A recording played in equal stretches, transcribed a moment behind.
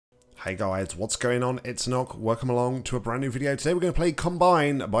Hey guys, what's going on? It's Nock. Welcome along to a brand new video. Today we're going to play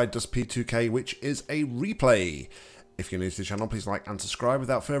Combine by ĐūšR2ķ, which is a replay. If you're new to the channel, please like and subscribe.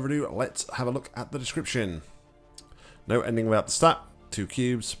 Without further ado, let's have a look at the description. No ending without the stat. 2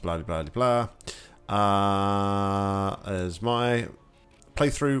 cubes, blah blah blah blah. As my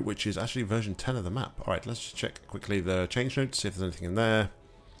playthrough, which is actually version 10 of the map. Alright, let's just check quickly the change notes, see if there's anything in there.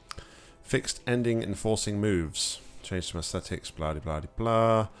 Fixed ending enforcing moves. Change some aesthetics, blah blah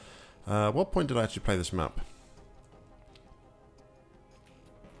blah. What point did I actually play this map?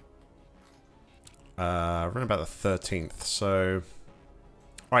 Around about the 13th, so...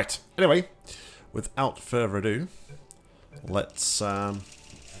 Right, anyway, without further ado, let's jump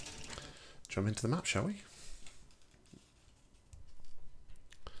into the map, shall we?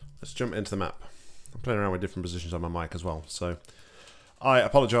 Let's jump into the map. I'm playing around with different positions on my mic as well, so I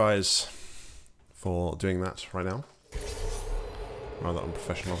apologise for doing that right now. Rather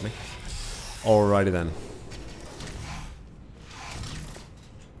unprofessional of me. Alrighty then.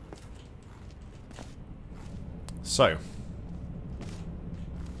 So.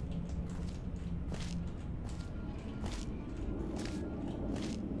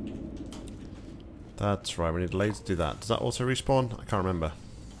 That's right, we need lasers to do that. Does that also respawn? I can't remember.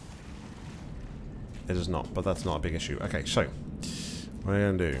 It does not, but that's not a big issue. Okay, so. We're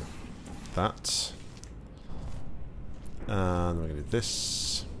going to do that. And we're going to do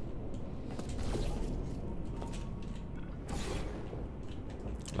this.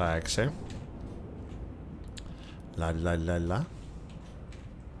 Like so. La la la la.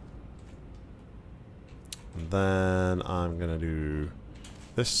 And then I'm going to do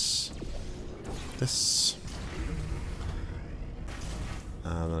this. This.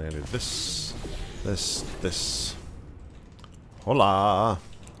 And then I'm going to do this. This. Hola!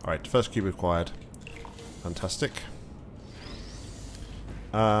 Alright, first cube required. Fantastic.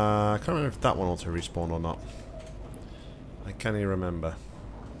 I can't remember if that one auto respawned or not. I can't even remember.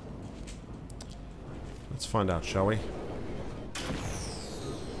 Let's find out, shall we?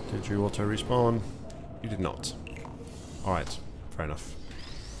 Did you auto respawn? You did not. Alright, fair enough.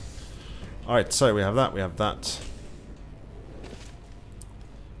 Alright, so we have that, we have that.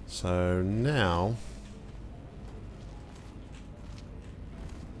 So now...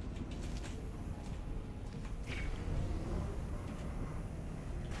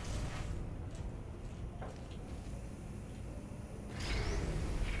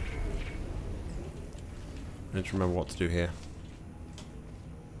 I need to remember what to do here.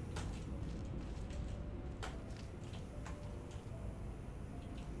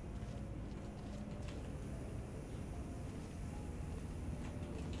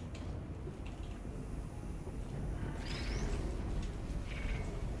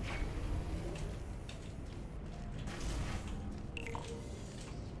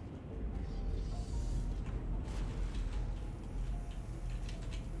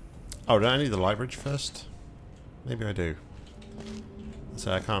 Oh, do I need the light bridge first? Maybe I do.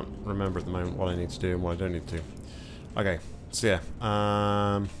 So I can't remember at the moment what I need to do and what I don't need to do. Okay, so yeah.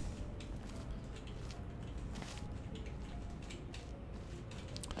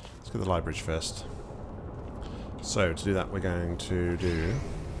 Let's get the light bridge first. So to do that, we're going to do...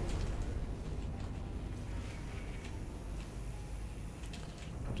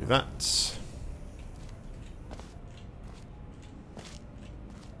 do that.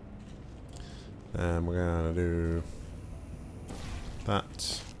 And we're going to do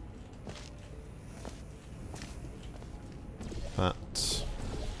that, that,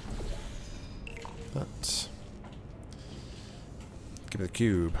 that. Give it a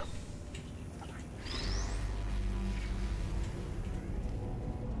cube.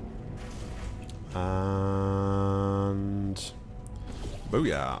 And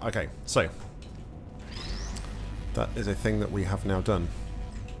booyah. Okay, so that is a thing that we have now done.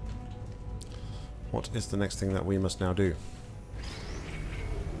 What is the next thing that we must now do?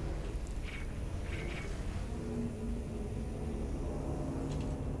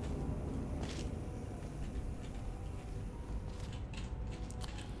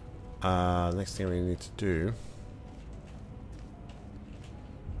 The next thing we need to do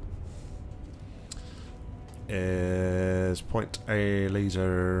is point a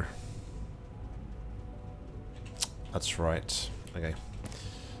laser. That's right. Okay.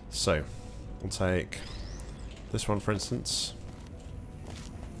 So we'll take this one, for instance.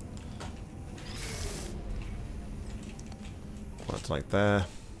 That's like there.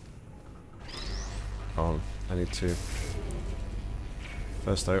 Oh, I need to...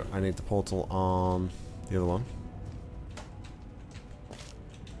 First though, I need the portal on the other one.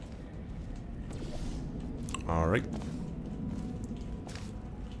 Alright.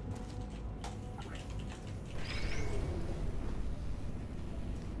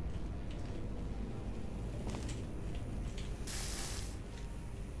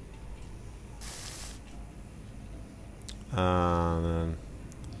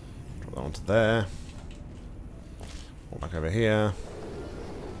 onto there. Walk back over here.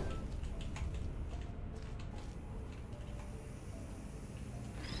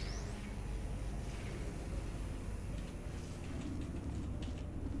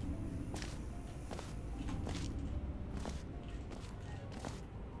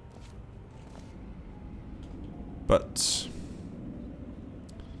 But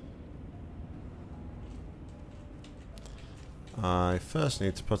I first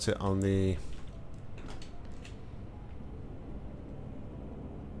need to put it on the...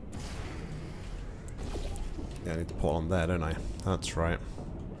 Yeah, I need to put it on there, don't I? That's right.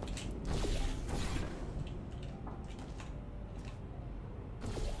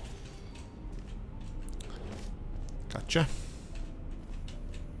 Gotcha.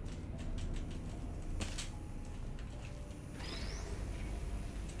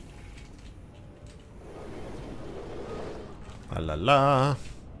 La la la.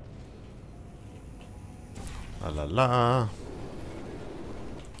 La la la.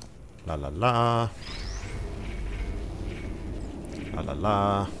 La la la. La la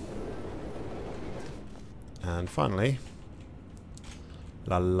la. And finally,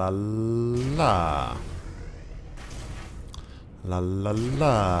 la la la. La la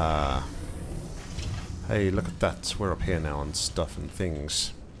la. Hey, look at that. We're up here now on stuff and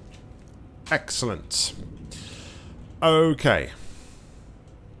things. Excellent. Okay.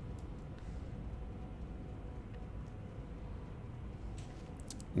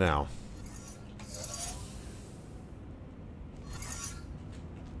 Now.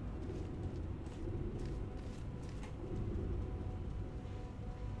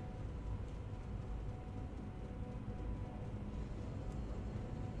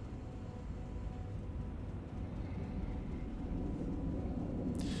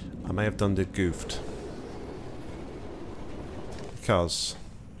 I may have done it goofed. Because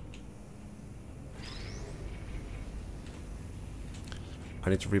I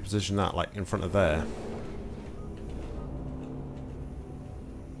need to reposition that like in front of there.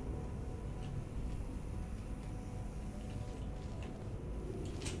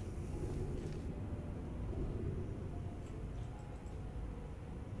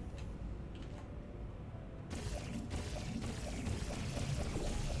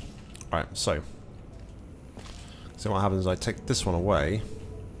 Right, so what happens is I take this one away.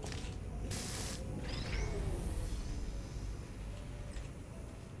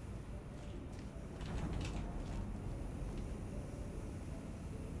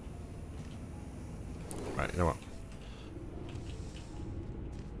 Right, you know what?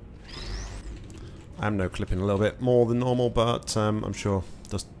 I am no clipping a little bit more than normal, but I'm sure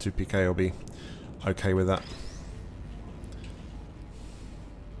ĐūšR2ķ will be okay with that.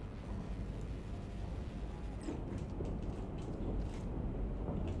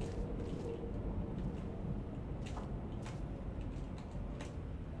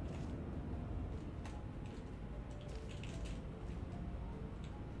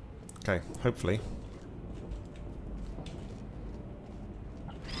 Okay, hopefully.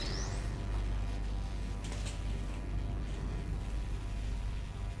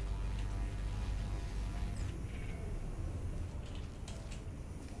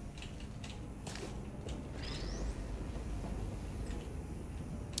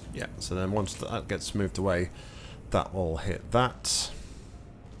 Yeah, so then once that gets moved away, that will hit that.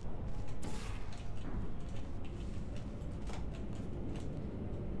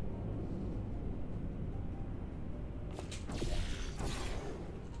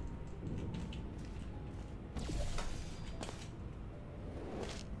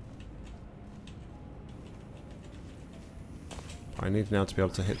 I need now to be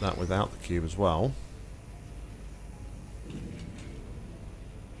able to hit that without the cube as well.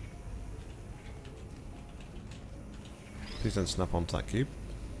 Please don't snap onto that cube.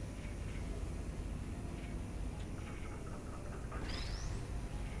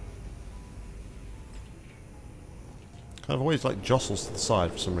 Kind of always like jostles to the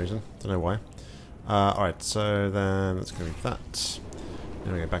side for some reason. Don't know why. Alright, so then let's go with that.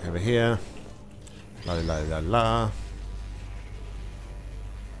 Then we go back over here. La la la la.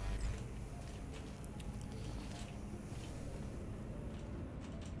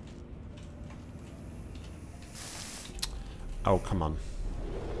 Oh, come on.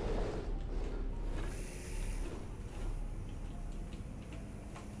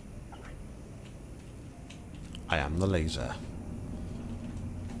 I am the laser.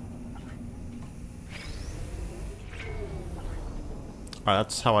 Alright,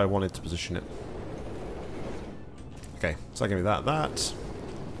 that's how I wanted to position it. Okay, so give me that. Don't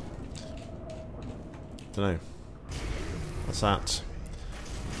know. What's that?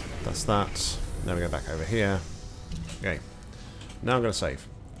 That's that. Now we go back over here. Okay. Now I'm going to save.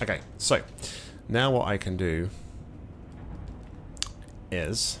 Okay, so now what I can do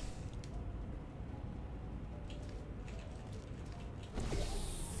is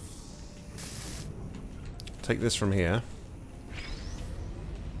take this from here.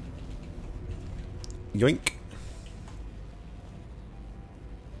 Yoink.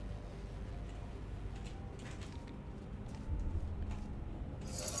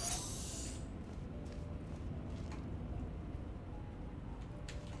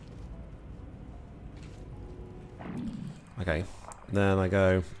 Okay, then I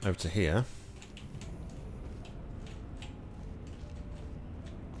go over to here.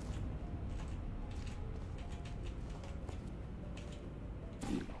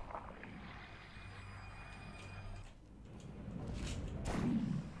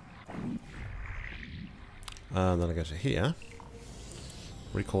 And then I go to here.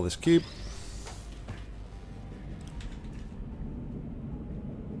 Recall this cube.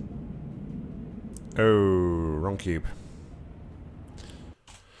 Oh, wrong cube.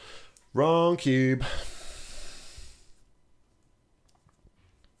 Wrong cube.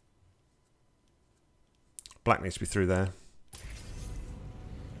 Black needs to be through there.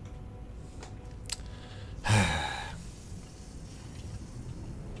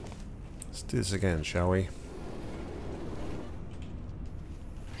 Let's do this again, shall we?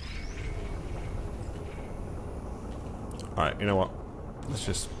 Alright, you know what? Let's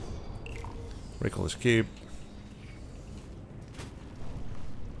just recall this cube.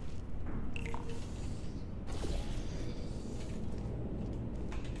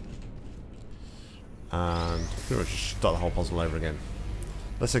 And pretty much start the whole puzzle over again.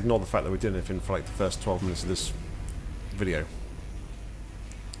 Let's ignore the fact that we did anything for like the first 12 minutes of this video.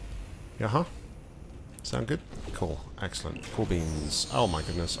 Yeah-huh. Sound good? Cool. Excellent. Cool beans. Oh my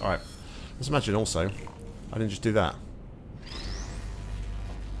goodness. Alright. Let's imagine also, I didn't just do that.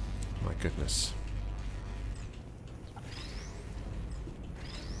 My goodness.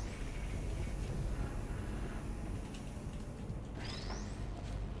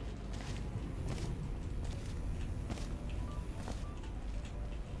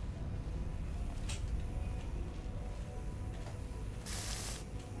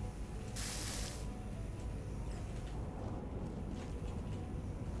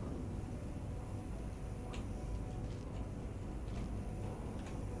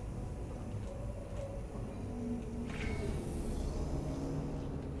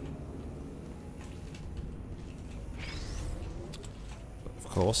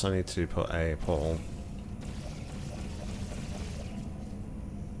 Of course, I need to put a pole.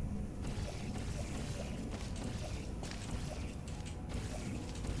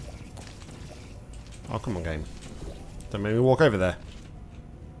 Oh, come on, game. Don't make me walk over there.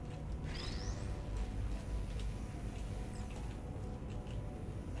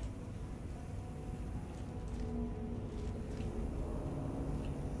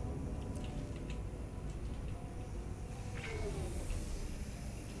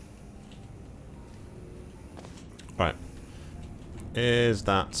 Right. Is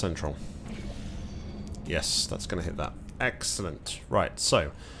that central? Yes, that's going to hit that. Excellent. Right,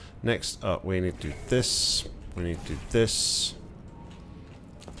 so next up we need to do this. We need to do this.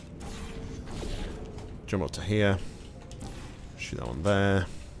 Jump up to here. Shoot that one there.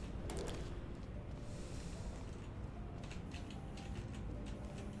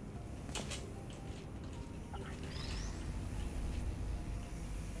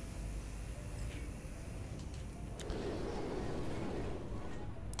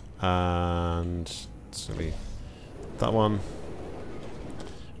 And it's going to be that one.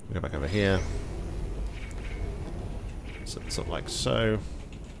 We go back over here. Set this up like so.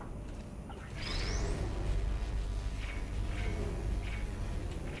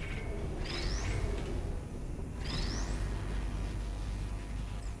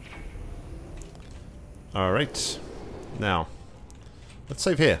 Alright. Now, let's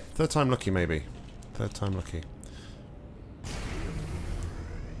save here. Third time lucky, maybe. Third time lucky.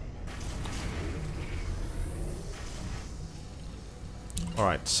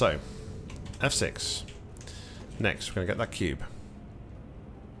 Alright, so F6. Next, we're going to get that cube.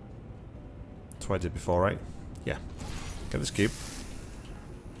 That's what I did before, right? Yeah. Get this cube.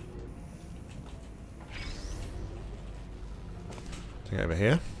 Take it over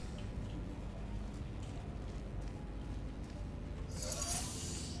here.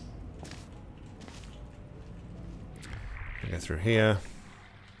 Go through here.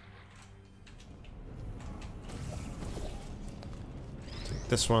 Take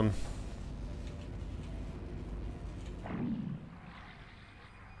this one.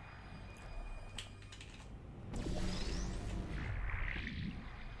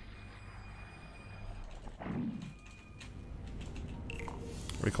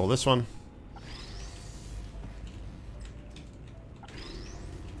 recall this one.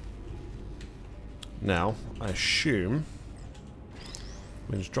 Now, I assume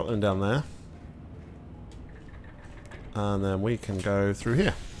we just drop them down there. And then we can go through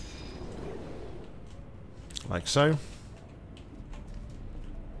here. Like so.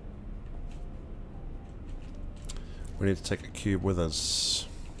 We need to take a cube with us.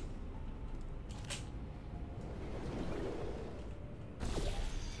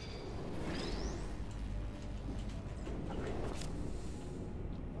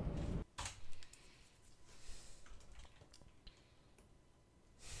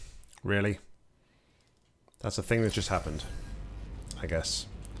 Really? That's a thing that just happened, I guess.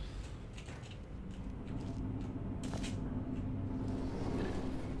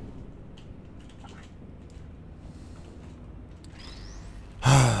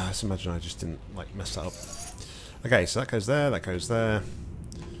 Let's imagine I just didn't, like, mess that up. Okay, so that goes there, that goes there.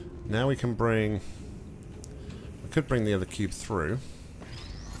 Now we can bring... We could bring the other cube through.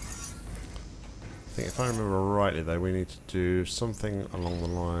 I think if I remember rightly, though, we need to do something along the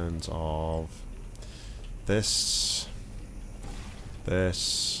lines of... This...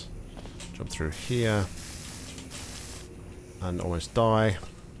 This... Jump through here... And almost die.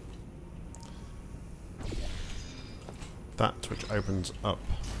 That, which opens up...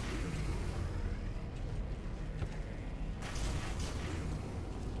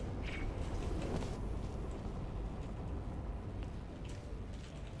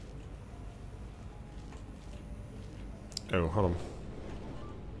 Oh, hold on.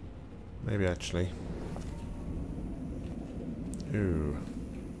 Maybe actually. Ooh.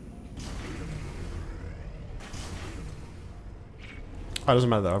 Oh, it doesn't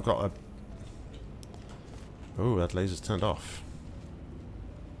matter though, I've got a... Ooh, that laser's turned off.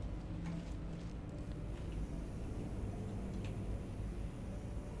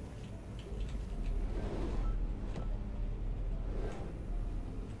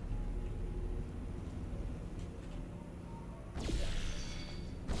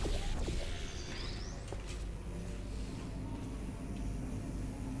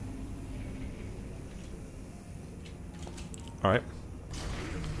 Alright.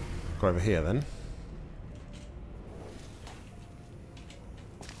 Go over here then.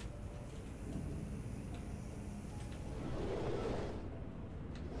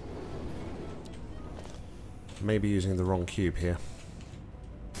 Maybe using the wrong cube here.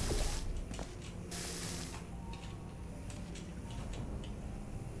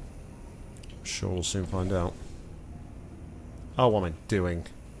 Sure, we'll soon find out. Oh, what am I doing?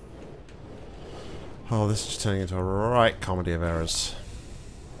 Oh, this is just turning into a right comedy of errors.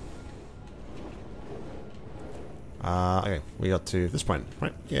 Okay, we got to this point,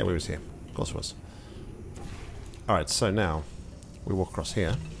 right? Yeah, we was here. Of course it was. Alright, so now we walk across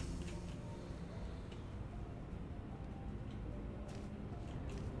here.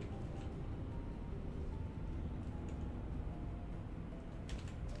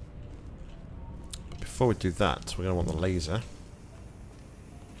 But before we do that, we're going to want the laser.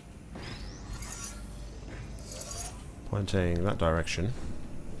 Pointing that direction.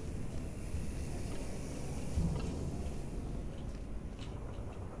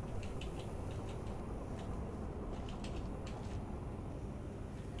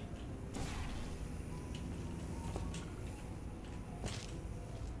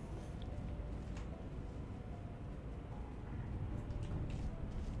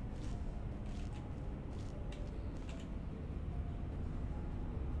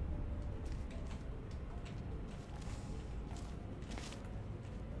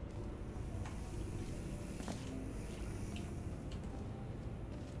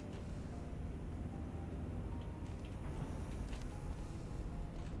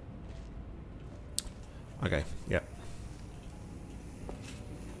 Okay, yep.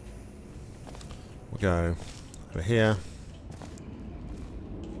 We'll go over here.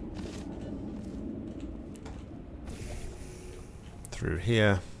 Through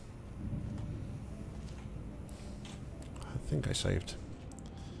here. I think I saved.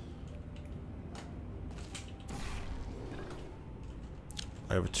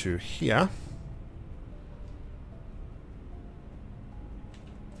 Over to here.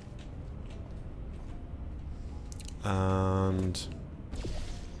 And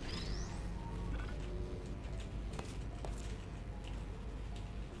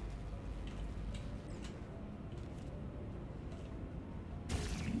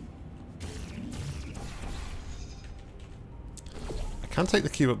I can take the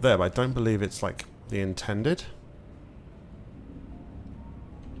cube up there, but I don't believe it's like the intended.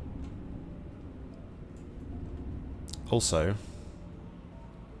 Also,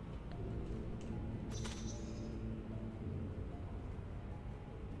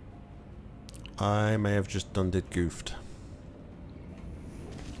 I may have just done it goofed.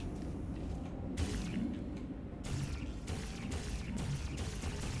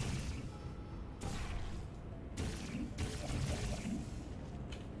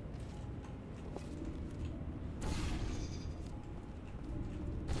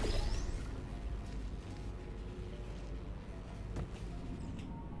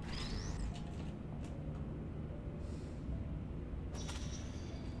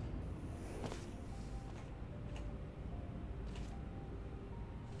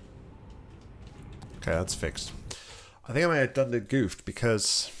 Okay, that's fixed. I think I may have done it goofed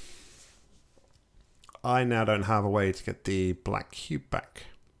because I now don't have a way to get the black cube back.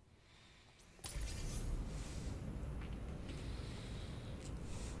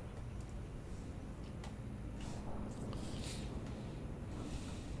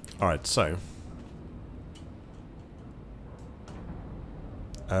 Alright, so.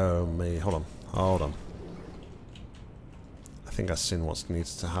 Oh, me. Hold on. I think I've seen what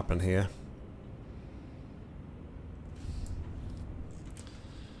needs to happen here.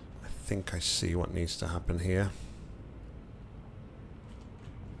 I think I see what needs to happen here.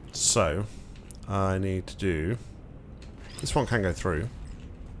 So, I need to do... This one can go through.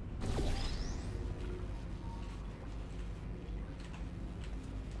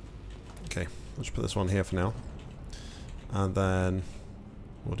 Okay, let's put this one here for now. And then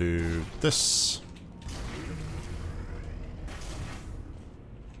we'll do this.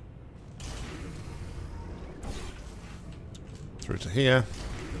 Through to here.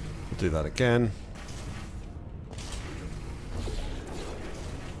 We'll do that again.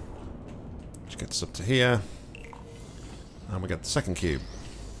 Which gets up to here. And we get the second cube.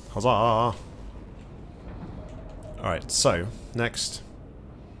 Huzzah! Alright, so, next.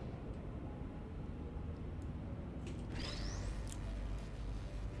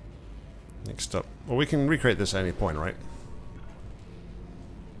 Next up. Well, we can recreate this at any point, right?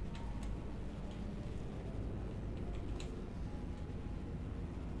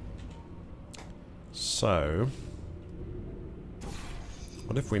 So,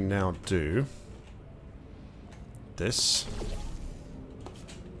 what if we now do this?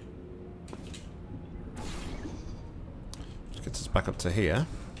 Which gets us back up to here.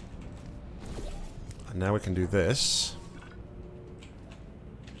 And now we can do this.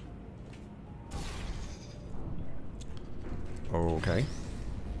 Okay.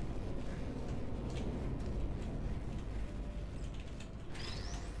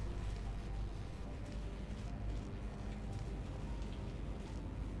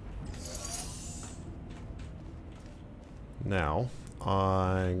 Now,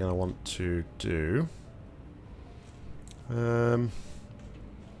 I'm going to want to do... I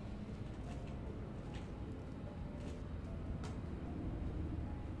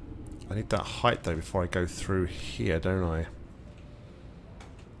need that height though before I go through here, don't I?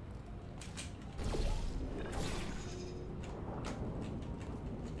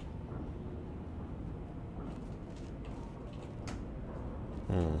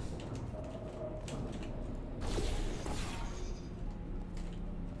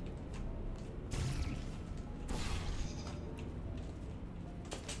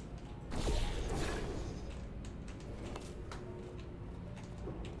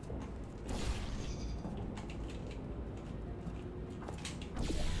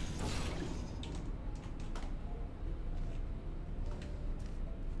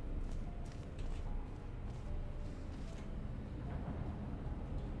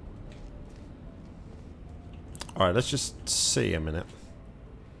 Alright, let's just see a minute.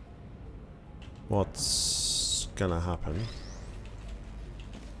 What's gonna happen?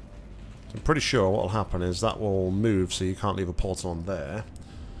 I'm pretty sure what will happen is that will move so you can't leave a portal on there.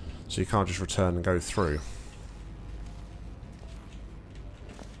 So you can't just return and go through.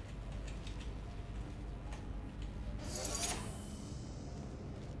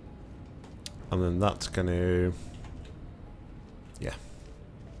 And then that's gonna... yeah.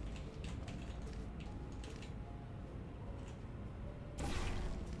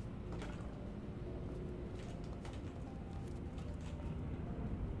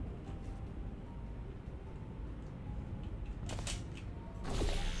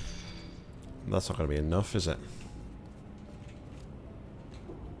 That's not going to be enough, is it?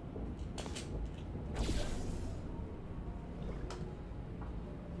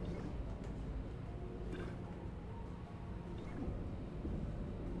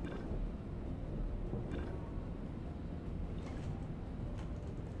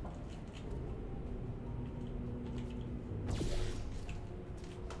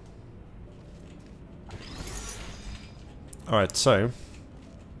 Alright, so...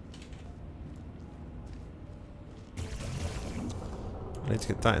 I need to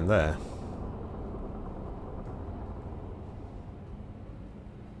get that in there.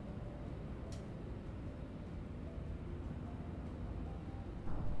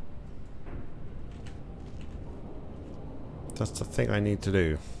 That's the thing I need to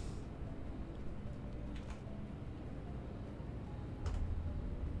do.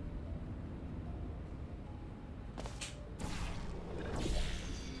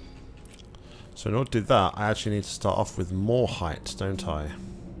 So in order to do that, I actually need to start off with more height, don't I?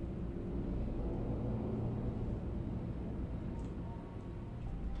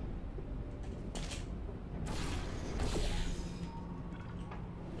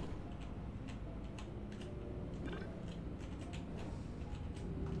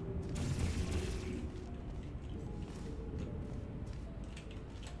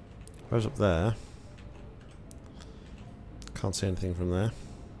 Goes up there. Can't see anything from there.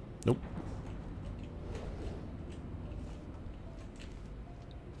 Nope.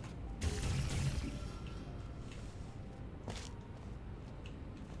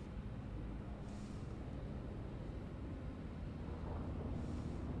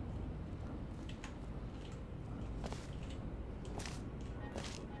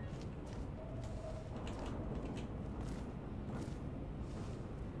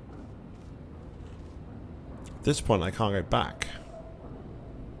 At this point, I can't go back.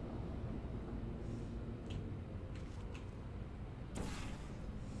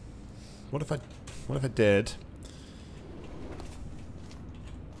 What if I did?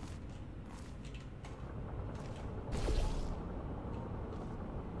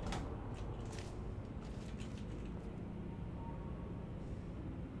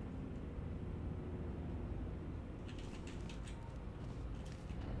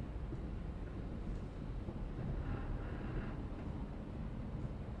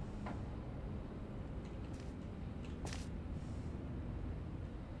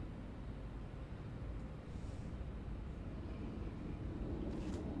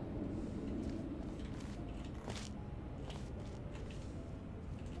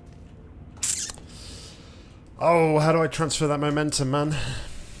 Oh, how do I transfer that momentum, man?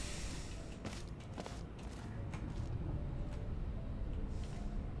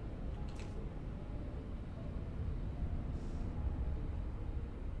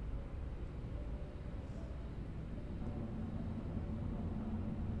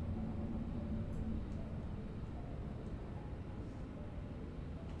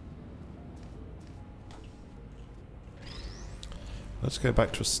 Let's go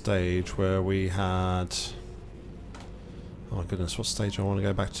back to a stage where we had... Oh my goodness, what stage do I want to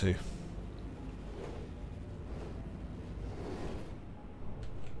go back to?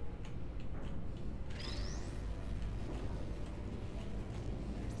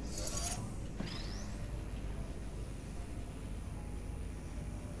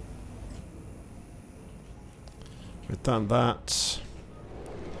 We've done that.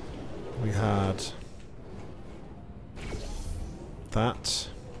 We had that.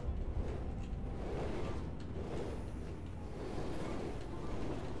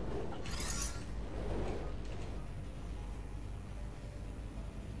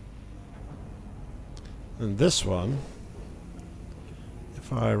 And this one,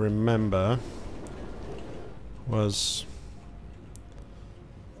 if I remember, was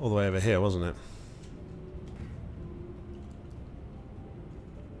all the way over here, wasn't it?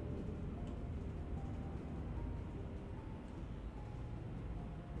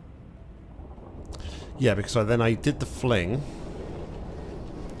 Yeah, because then I did the fling.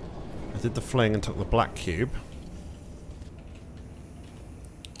 I did the fling and took the black cube.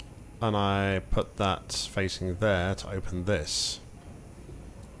 And I put that facing there to open this.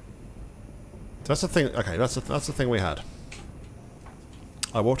 That's the thing. Okay, that's the thing we had.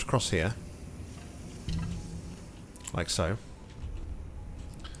 I walked across here, like so.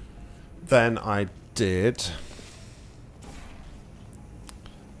 Then I did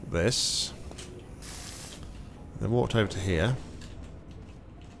this. Then walked over to here.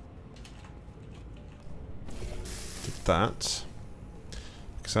 Did that.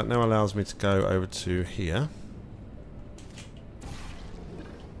 Because that now allows me to go over to here.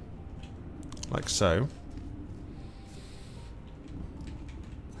 Like so.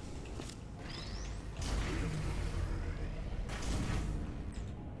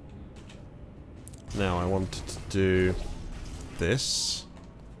 Now I wanted to do this.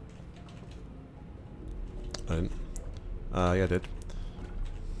 Yeah, I did.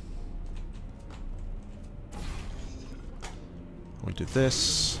 We do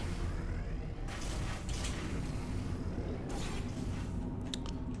this.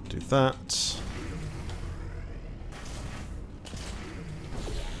 Do that.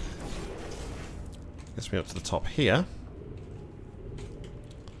 Gets me up to the top here.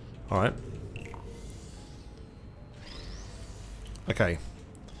 Alright. Okay.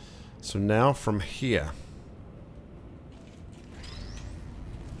 So now from here.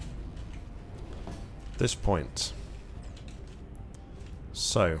 This point.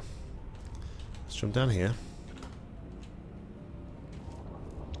 So. Let's jump down here.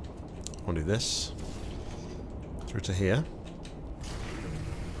 I'll do this. Through to here.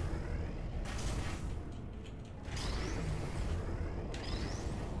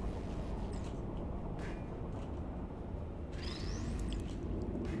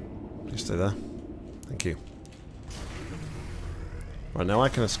 Please stay there. Thank you. Right, now I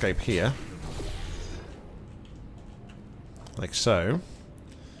can escape here. Like so.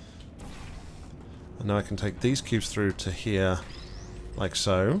 And now I can take these cubes through to here. Like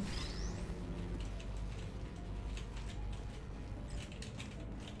so.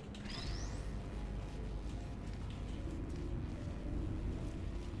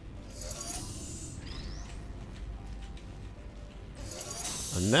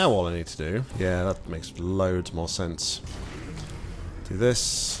 And now all I need to do, yeah, that makes loads more sense. Do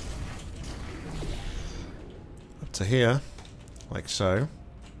this. Up to here, like so.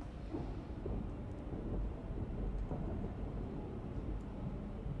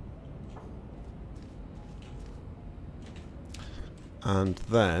 And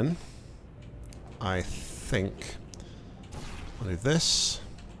then, I think, I'll do this.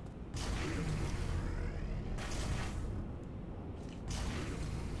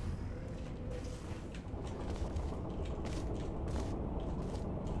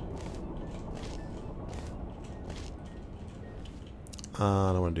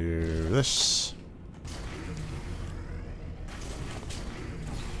 And I want to do this.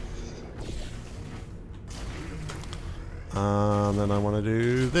 And then I want to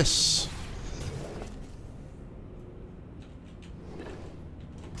do this.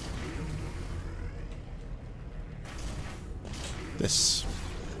 This.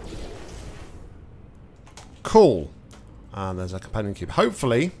 Cool. And there's a companion cube.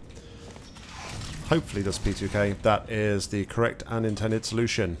 Hopefully ĐūšR2ķ, that is the correct and intended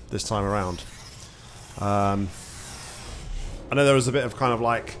solution this time around. I know there was a bit of kind of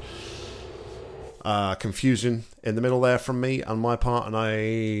like confusion in the middle there from me and my part, and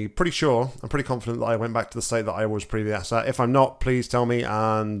I'm pretty confident that I went back to the state that I was previous at. If I'm not, please tell me,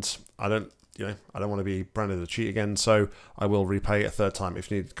 and I don't want to be branded a cheat again, so I will repay a third time if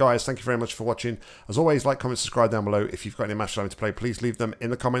needed. Guys, thank you very much for watching. As always, like, comment, subscribe down below. If you've got any matches to play, please leave them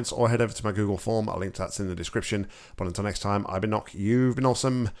in the comments or head over to my Google form. I'll link to that's in the description. But until next time, I've been Nock, you've been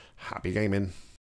awesome. Happy gaming.